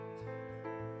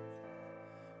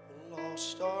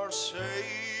lost are saved,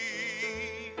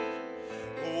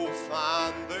 oh,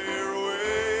 find their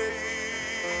way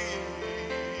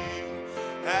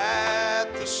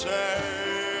at the sound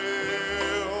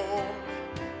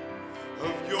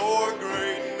of your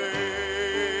great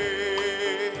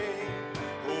name.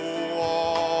 Oh,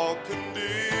 all condemned,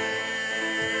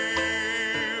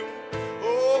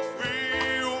 oh,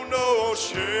 feel no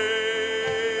shame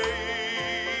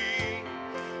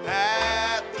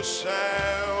at the sound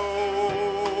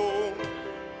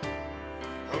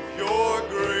of your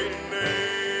great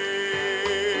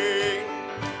name.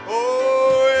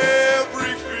 Oh,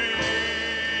 every fear,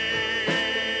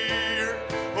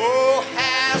 oh,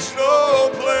 has no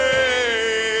place,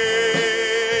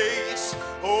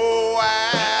 oh,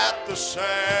 at the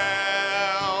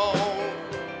sound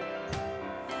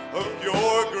of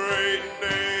your great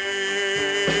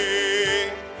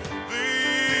name. The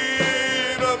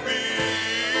enemy,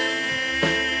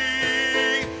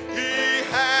 he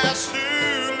has to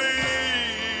leave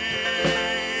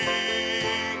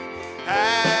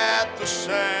at the sound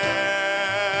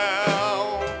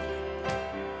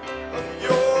of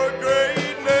your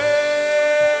great name,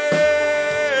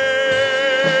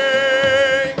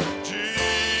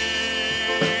 Jesus.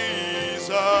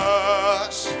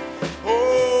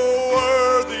 Oh,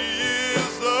 worthy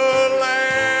is the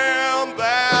Lamb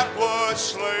that was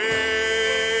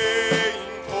slain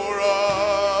for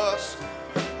us.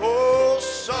 Oh,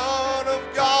 Son of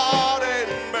God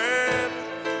and man,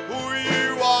 who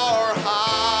you are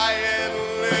high and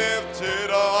lifted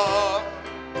up,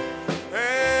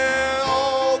 and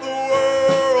all the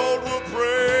world will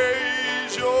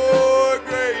praise your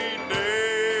great name.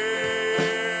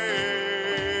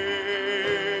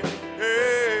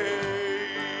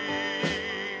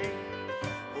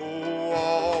 Oh,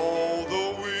 all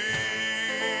the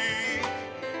weak,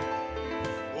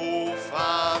 oh,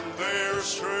 find their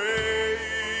strength,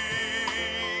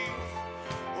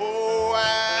 oh,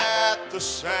 at the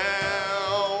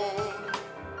sound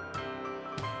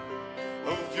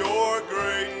of your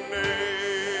great name.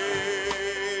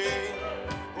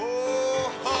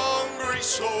 Oh, hungry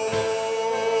souls,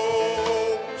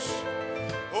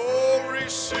 oh,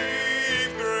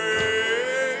 receive grace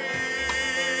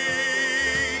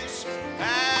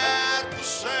at the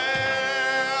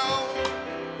sound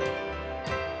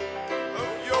of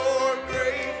your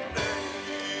great name.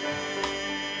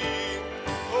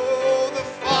 Oh, the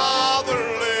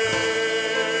fatherless,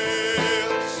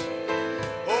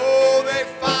 oh, they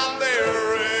find their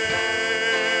rest,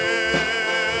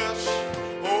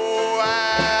 oh,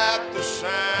 at the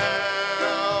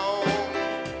sound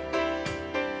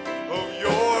of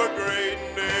your great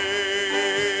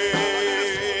name.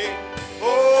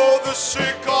 Oh, the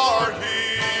sick are healed,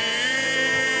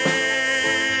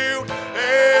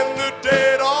 and the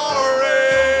dead are raised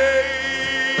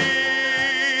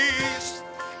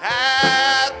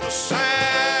at the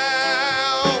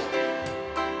sound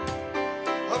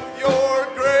of your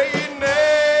great name,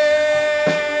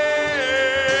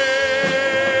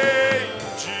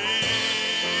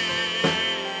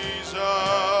 Jesus.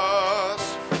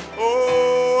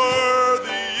 Oh,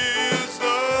 worthy is the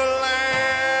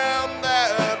Lamb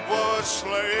that was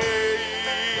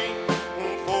slain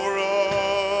for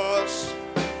us.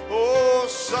 Oh,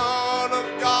 Son of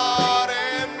God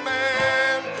and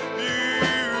man,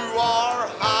 you are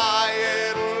high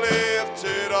and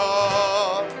lifted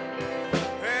up,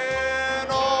 and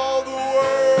all the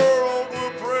world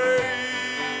will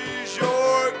praise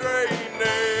your great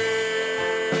name.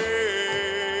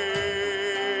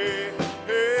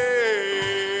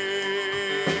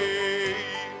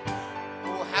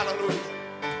 Oh, hallelujah.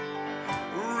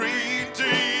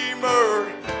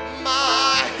 Redeemer,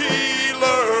 my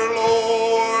healer,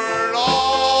 Lord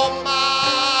Almighty,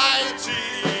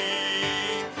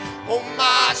 oh,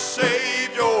 my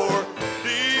Savior,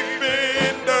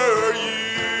 defender,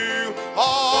 you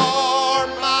are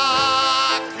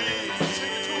my King.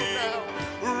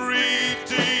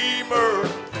 Redeemer,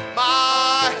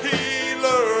 my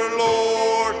healer,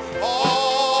 Lord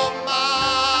Almighty,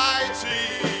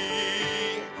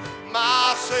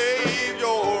 my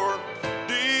Savior,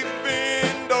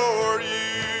 defender,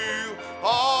 you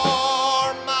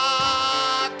are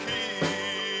my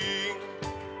King.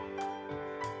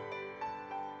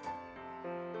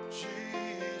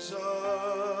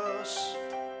 Jesus,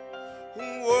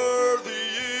 worthy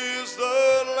is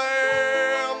the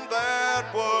Lamb that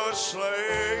was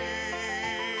slain